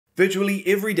Virtually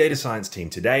every data science team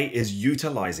today is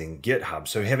utilizing GitHub,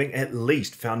 so having at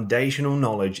least foundational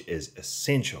knowledge is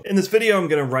essential. In this video, I'm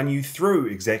going to run you through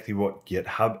exactly what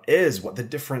GitHub is, what the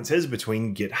difference is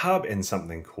between GitHub and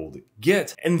something called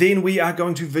Git, and then we are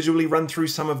going to visually run through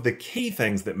some of the key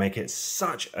things that make it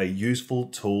such a useful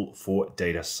tool for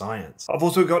data science. I've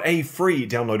also got a free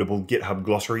downloadable GitHub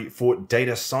glossary for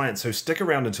data science, so stick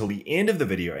around until the end of the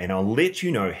video and I'll let you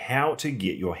know how to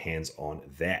get your hands on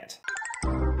that.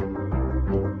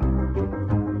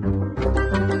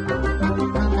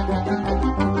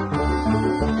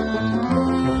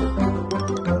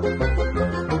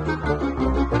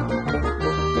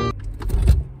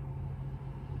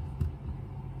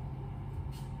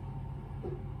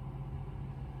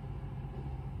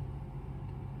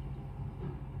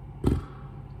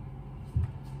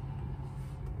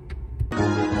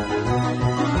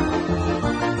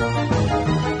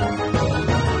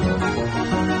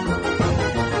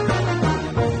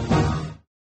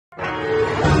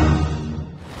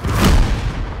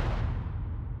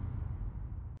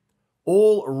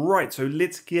 All right, so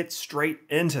let's get straight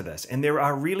into this. And there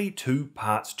are really two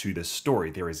parts to this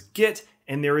story. There is Git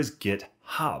and there is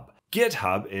GitHub.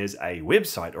 GitHub is a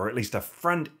website, or at least a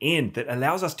front end, that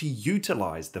allows us to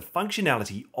utilize the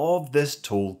functionality of this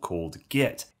tool called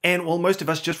Git. And while most of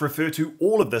us just refer to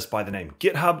all of this by the name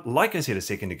GitHub, like I said a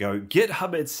second ago,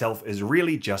 GitHub itself is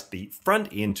really just the front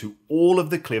end to all of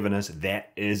the cleverness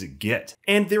that is Git.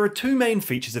 And there are two main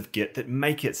features of Git that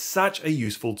make it such a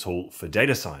useful tool for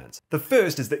data science. The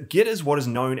first is that Git is what is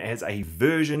known as a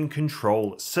version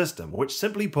control system, which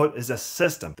simply put is a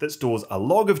system that stores a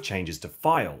log of changes to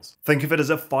files. Think of it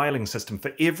as a filing system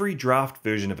for every draft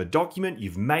version of a document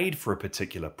you've made for a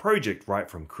particular project, right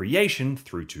from creation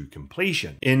through to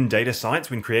completion. In data science,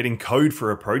 when creating code for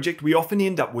a project, we often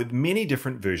end up with many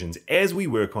different versions as we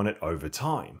work on it over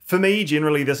time. For me,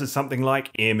 generally this is something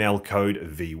like ML code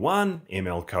v1,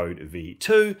 ML code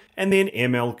v2, and then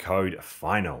ML code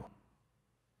final.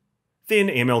 Then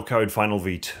ML code final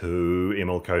v2,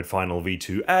 ML code final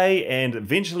v2a, and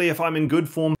eventually, if I'm in good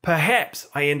form, perhaps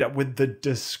I end up with the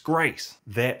disgrace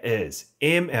that is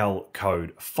ML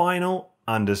code final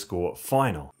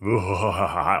 _final.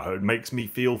 It makes me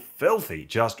feel filthy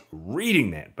just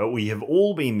reading that, but we have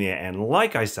all been there, and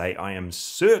like I say, I am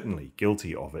certainly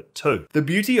guilty of it too. The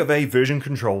beauty of a version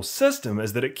control system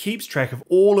is that it keeps track of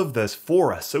all of this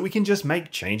for us, so we can just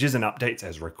make changes and updates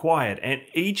as required, and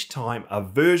each time a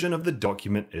version of the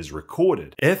document is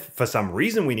recorded. If for some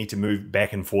reason we need to move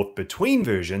back and forth between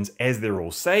versions as they're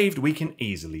all saved, we can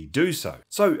easily do so.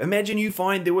 So imagine you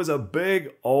find there was a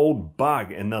big old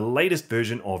bug in the latest version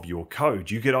of your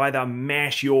code. You could either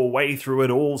mash your way through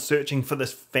it all searching for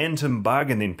this phantom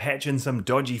bug and then patch in some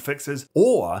dodgy fixes,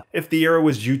 or if the error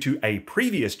was due to a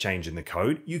previous change in the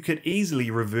code, you could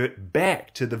easily revert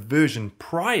back to the version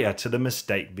prior to the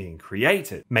mistake being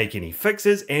created, make any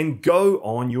fixes, and go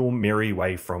on your merry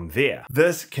way from there.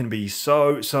 This can be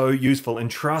so useful,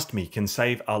 and trust me, can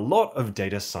save a lot of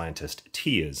data scientist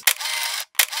tears.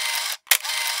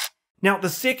 Now, the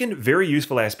second very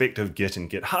useful aspect of Git and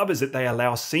GitHub is that they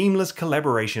allow seamless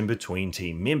collaboration between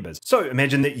team members. So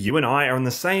imagine that you and I are on the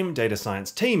same data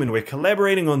science team and we're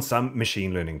collaborating on some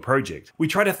machine learning project. We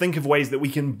try to think of ways that we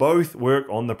can both work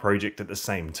on the project at the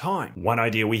same time. One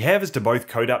idea we have is to both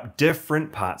code up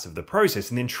different parts of the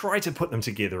process and then try to put them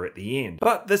together at the end.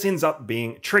 But this ends up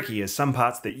being tricky, as some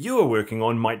parts that you are working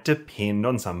on might depend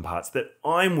on some parts that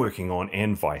I'm working on,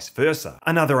 and vice versa.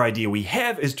 Another idea we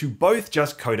have is to both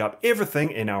just code up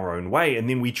everything in our own way, and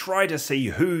then we try to see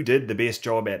who did the best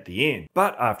job at the end.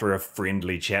 But after a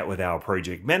friendly chat with our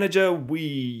project manager,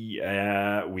 we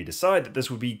decide that this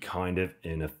would be kind of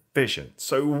inefficient.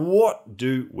 So what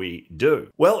do we do?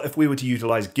 Well, if we were to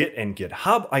utilize Git and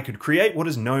GitHub, I could create what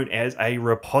is known as a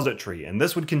repository, and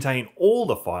this would contain all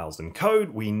the files and code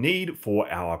we need for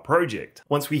our project.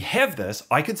 Once we have this,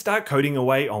 I could start coding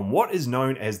away on what is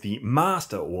known as the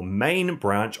master or main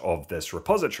branch of this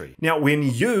repository. Now, when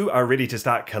you are ready to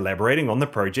start collaborating on the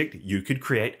project, you could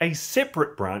create a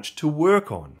separate branch to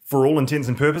work on. For all intents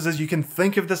and purposes, you can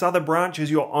think of this other branch as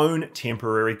your own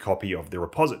temporary copy of the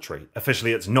repository.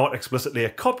 Officially, it's not explicitly a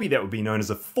copy, that would be known as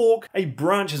a fork. A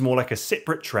branch is more like a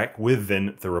separate track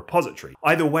within the repository.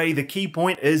 Either way, the key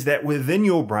point is that within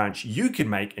your branch, you can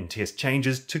make and test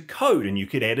changes to code, and you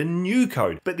could add a new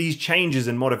code, but these changes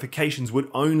and modifications would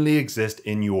only exist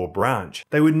in your branch.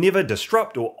 They would never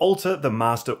disrupt or alter the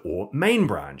master or main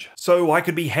branch. So I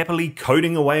could be happily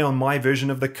coding away on my version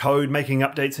of the code, making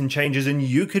updates and changes, and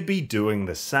you could be doing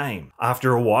the same.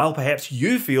 After a while, perhaps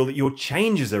you feel that your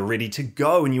changes are ready to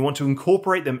go and you want to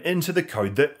incorporate them them into the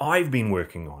code that I've been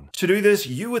working on. To do this,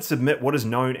 you would submit what is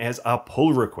known as a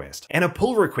pull request. And a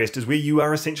pull request is where you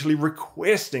are essentially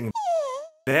requesting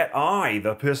that I,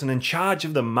 the person in charge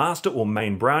of the master or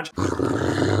main branch,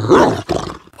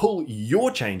 pull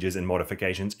your changes and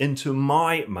modifications into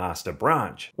my master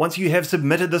branch. Once you have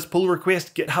submitted this pull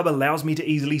request, GitHub allows me to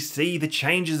easily see the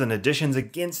changes and additions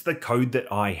against the code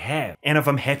that I have. And if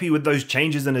I'm happy with those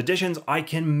changes and additions, I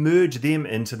can merge them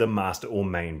into the master or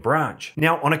main branch.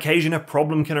 Now, on occasion, a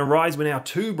problem can arise when our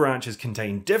two branches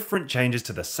contain different changes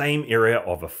to the same area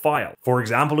of a file. For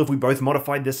example, if we both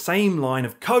modified the same line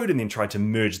of code and then tried to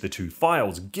merge the two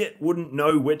files, Git wouldn't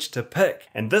know which to pick.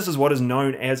 And this is what is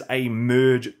known as a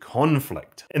merge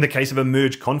conflict. In the case of a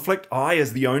merge conflict, I,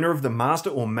 as the owner of the master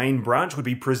or main branch, would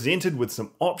be presented with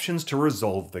some options to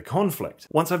resolve the conflict.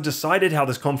 Once I've decided how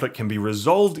this conflict can be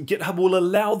resolved, GitHub will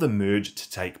allow the merge to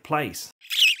take place.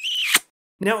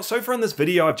 Now, so far in this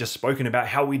video, I've just spoken about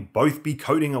how we'd both be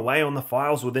coding away on the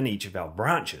files within each of our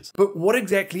branches. But what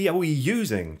exactly are we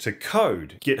using to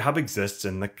code? GitHub exists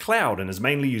in the cloud and is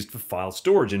mainly used for file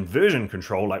storage and version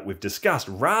control like we've discussed,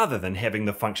 rather than having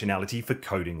the functionality for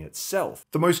coding itself.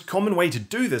 The most common way to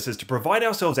do this is to provide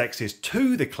ourselves access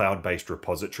to the cloud-based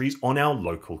repositories on our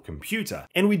local computer.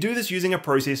 And we do this using a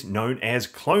process known as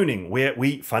cloning, where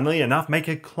we, funnily enough, make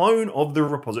a clone of the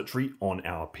repository on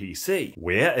our PC,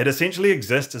 where it essentially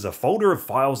exists as a folder of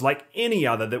files like any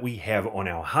other that we have on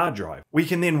our hard drive. We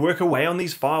can then work away on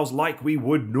these files like we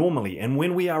would normally, and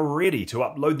when we are ready to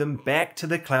upload them back to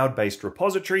the cloud-based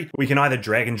repository, we can either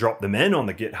drag and drop them in on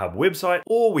the GitHub website,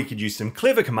 or we could use some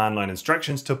clever command line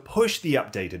instructions to push the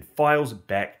updated files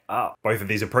back up. Both of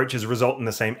these approaches result in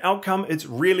the same outcome. It's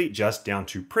really just down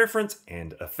to preference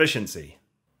and efficiency.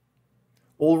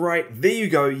 Alright, there you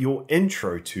go, your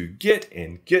intro to Git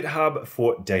and GitHub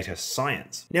for data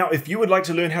science. Now, if you would like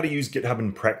to learn how to use GitHub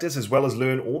in practice, as well as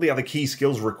learn all the other key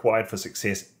skills required for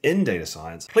success in data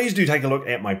science, please do take a look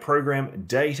at my program,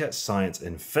 Data Science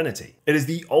Infinity. It is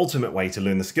the ultimate way to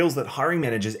learn the skills that hiring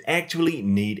managers actually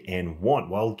need and want,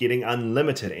 while getting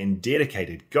unlimited and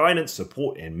dedicated guidance,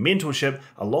 support, and mentorship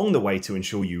along the way to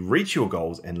ensure you reach your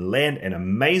goals and land an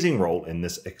amazing role in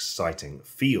this exciting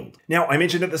field. Now, I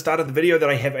mentioned at the start of the video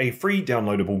that I have a free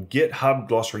downloadable GitHub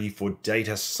glossary for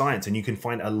data science, and you can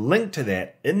find a link to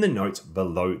that in the notes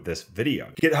below this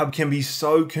video. GitHub can be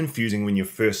so confusing when you're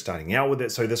first starting out with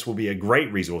it, so this will be a great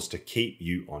resource to keep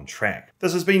you on track.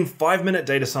 This has been 5-Minute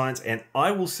Data Science, and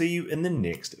I will see you in the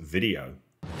next video.